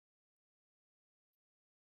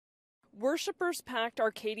Worshippers packed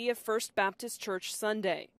Arcadia First Baptist Church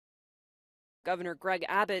Sunday. Governor Greg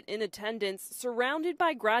Abbott in attendance, surrounded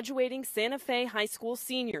by graduating Santa Fe High School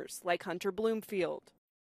seniors like Hunter Bloomfield.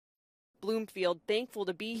 Bloomfield, thankful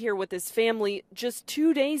to be here with his family, just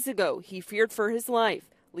 2 days ago he feared for his life,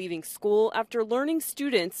 leaving school after learning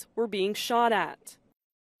students were being shot at.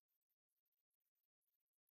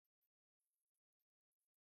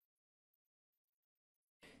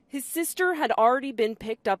 His sister had already been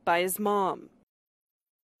picked up by his mom.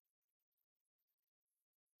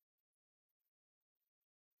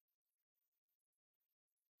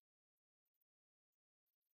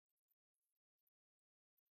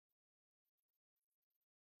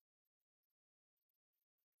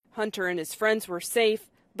 Hunter and his friends were safe,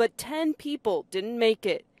 but 10 people didn't make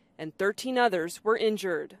it, and 13 others were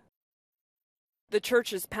injured. The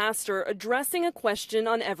church's pastor addressing a question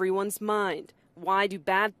on everyone's mind. Why do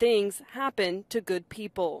bad things happen to good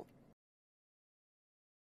people?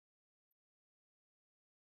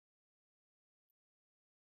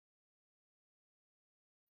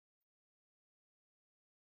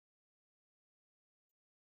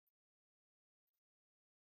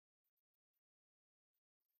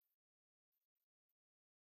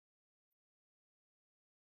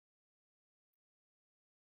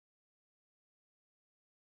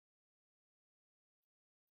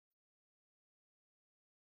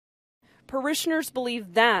 Parishioners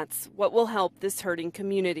believe that's what will help this hurting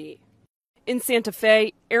community. In Santa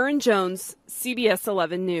Fe, Aaron Jones, CBS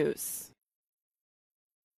 11 News.